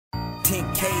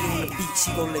10K on the beat,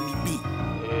 she gon' let me beat.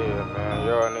 Yeah, man,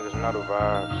 y'all niggas know the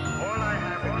vibes.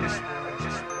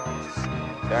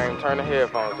 Dame, turn the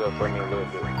headphones up for me a little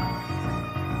bit.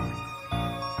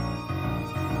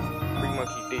 Free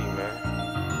Monkey D, man.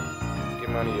 Get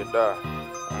money or die.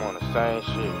 I'm on the same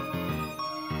shit.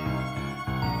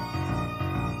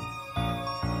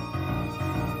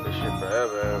 This shit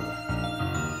forever, ever.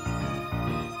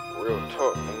 Real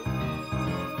talk, man.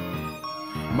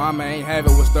 Mama ain't have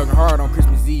it, was stuck hard on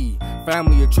Christmas Eve.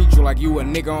 Family will treat you like you a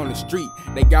nigga on the street.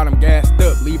 They got him gassed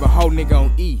up, leave a whole nigga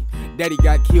on E. Daddy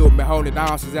got killed, been holding it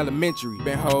down since elementary.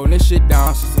 Been holding this shit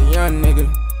down since a young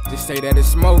nigga. Just say that it's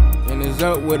smoke and it's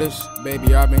up with us.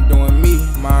 Baby, I been doing me,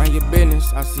 mind your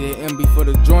business. I see an MB for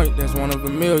the joint, that's one of a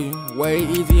million. Way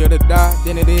easier to die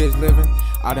than it is living.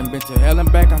 I done been to hell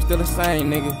and back, I'm still the same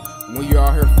nigga. When you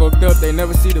out here fucked up, they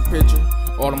never see the picture.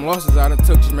 All them losses I done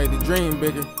took just made the dream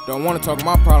bigger. Don't wanna talk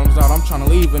my problems out, I'm tryna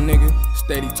leave a nigga.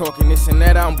 Steady talking this and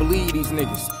that, I don't believe these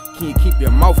niggas. Can you keep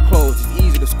your mouth closed? It's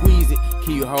easy to squeeze it.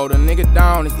 Can you hold a nigga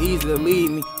down? It's easy to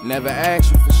leave me. Never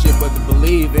ask you for shit but to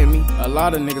believe in me. A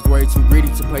lot of niggas way too greedy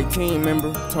to play team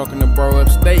member. Talking to bro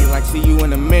upstate like see you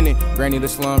in a minute. Granny, the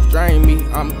slums drain me,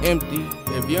 I'm empty.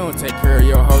 If you don't take care of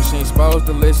your hoe, she ain't supposed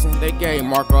to listen. They gave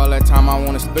Mark all that time, I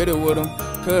wanna split it with him.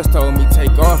 Cuz told me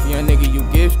take off, young nigga, you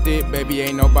gifted. Baby,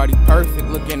 ain't nobody perfect,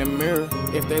 look in the mirror.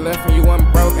 If they left and you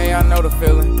wasn't broke, hey, I know the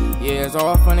feeling. Yeah, it's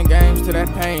all fun and games till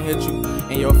that pain hit you.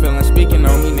 And your feelings speaking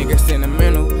on me, nigga,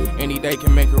 sentimental. Any day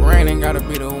can make it rain, ain't gotta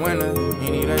be the winner.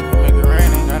 Any day